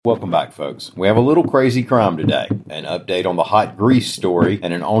Welcome back, folks. We have a little crazy crime today, an update on the hot grease story,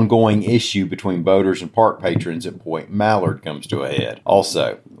 and an ongoing issue between boaters and park patrons at Point Mallard comes to a head.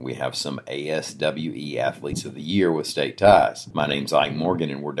 Also, we have some ASWE Athletes of the Year with state ties. My name's Ike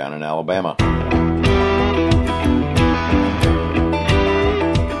Morgan, and we're down in Alabama.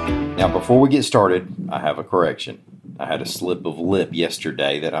 Now, before we get started, I have a correction. I had a slip of lip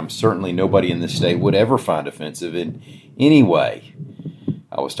yesterday that I'm certainly nobody in this state would ever find offensive in any way.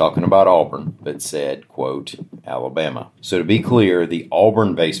 I was talking about Auburn, but said, quote, Alabama. So to be clear, the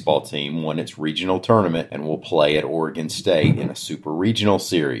Auburn baseball team won its regional tournament and will play at Oregon State in a super regional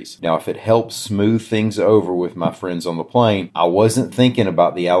series. Now, if it helps smooth things over with my friends on the plane, I wasn't thinking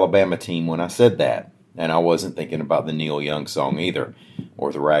about the Alabama team when I said that. And I wasn't thinking about the Neil Young song either,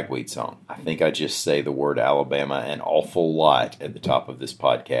 or the Ragweed song. I think I just say the word Alabama an awful lot at the top of this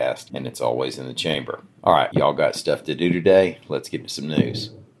podcast, and it's always in the chamber. All right, y'all got stuff to do today. Let's get to some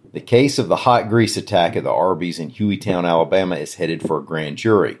news. The case of the hot grease attack at the Arby's in Hueytown, Alabama is headed for a grand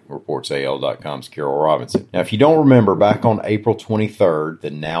jury, reports AL.com's Carol Robinson. Now, if you don't remember, back on April 23rd,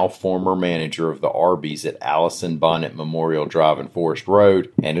 the now former manager of the Arby's at Allison Bonnet Memorial Drive and Forest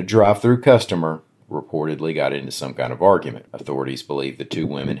Road and a drive-thru customer reportedly got into some kind of argument. Authorities believe the two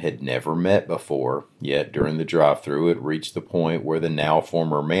women had never met before, yet during the drive-thru it reached the point where the now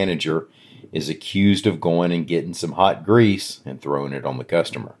former manager is accused of going and getting some hot grease and throwing it on the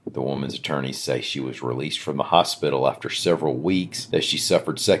customer. The woman's attorneys say she was released from the hospital after several weeks, that she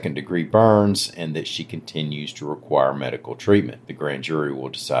suffered second-degree burns, and that she continues to require medical treatment. The grand jury will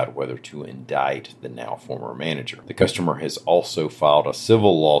decide whether to indict the now former manager. The customer has also filed a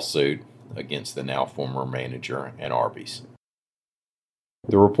civil lawsuit against the now former manager and Arby's.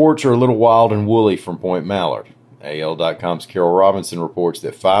 The reports are a little wild and woolly from Point Mallard. AL.com's Carol Robinson reports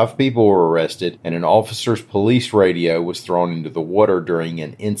that 5 people were arrested and an officer's police radio was thrown into the water during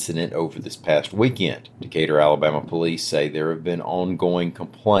an incident over this past weekend. Decatur, Alabama police say there have been ongoing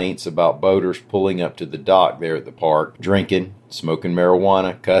complaints about boaters pulling up to the dock there at the park, drinking, smoking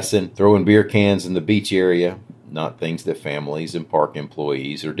marijuana, cussing, throwing beer cans in the beach area. Not things that families and park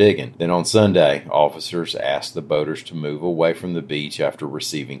employees are digging. Then on Sunday, officers asked the boaters to move away from the beach after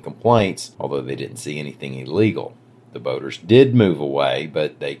receiving complaints, although they didn't see anything illegal. The boaters did move away,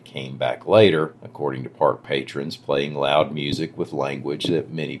 but they came back later, according to park patrons, playing loud music with language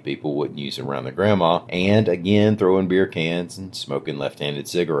that many people wouldn't use around their grandma, and again throwing beer cans and smoking left-handed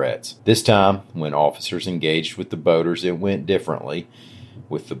cigarettes. This time, when officers engaged with the boaters, it went differently,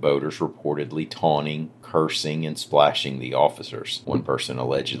 with the boaters reportedly taunting, cursing, and splashing the officers. One person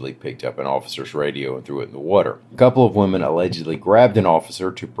allegedly picked up an officer's radio and threw it in the water. A couple of women allegedly grabbed an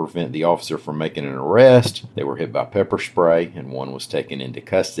officer to prevent the officer from making an arrest. They were hit by pepper spray, and one was taken into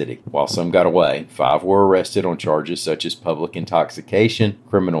custody. While some got away, 5 were arrested on charges such as public intoxication,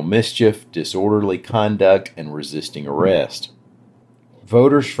 criminal mischief, disorderly conduct, and resisting arrest.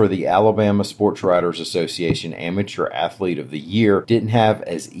 Voters for the Alabama Sports Writers Association Amateur Athlete of the Year didn't have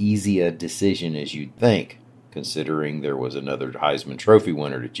as easy a decision as you'd think, considering there was another Heisman Trophy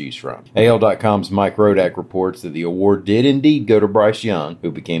winner to choose from. AL.com's Mike Rodak reports that the award did indeed go to Bryce Young,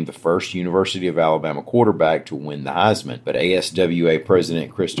 who became the first University of Alabama quarterback to win the Heisman. But ASWA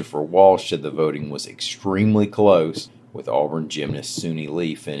President Christopher Walsh said the voting was extremely close, with Auburn gymnast Suni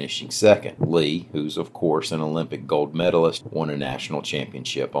Lee finishing second. Lee, who's of course an Olympic gold medalist, won a national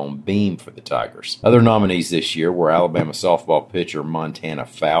championship on beam for the Tigers. Other nominees this year were Alabama softball pitcher Montana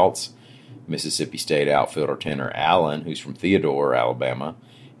Fouts, Mississippi State outfielder Tanner Allen, who's from Theodore, Alabama,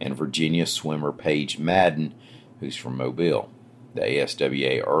 and Virginia swimmer Paige Madden, who's from Mobile. The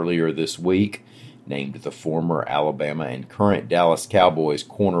ASWA earlier this week named the former Alabama and current Dallas Cowboys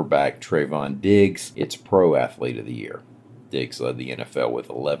cornerback Trayvon Diggs its Pro Athlete of the Year. Diggs led the NFL with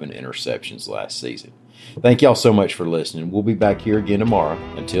 11 interceptions last season. Thank y'all so much for listening. We'll be back here again tomorrow.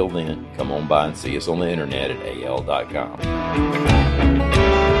 Until then, come on by and see us on the internet at al.com.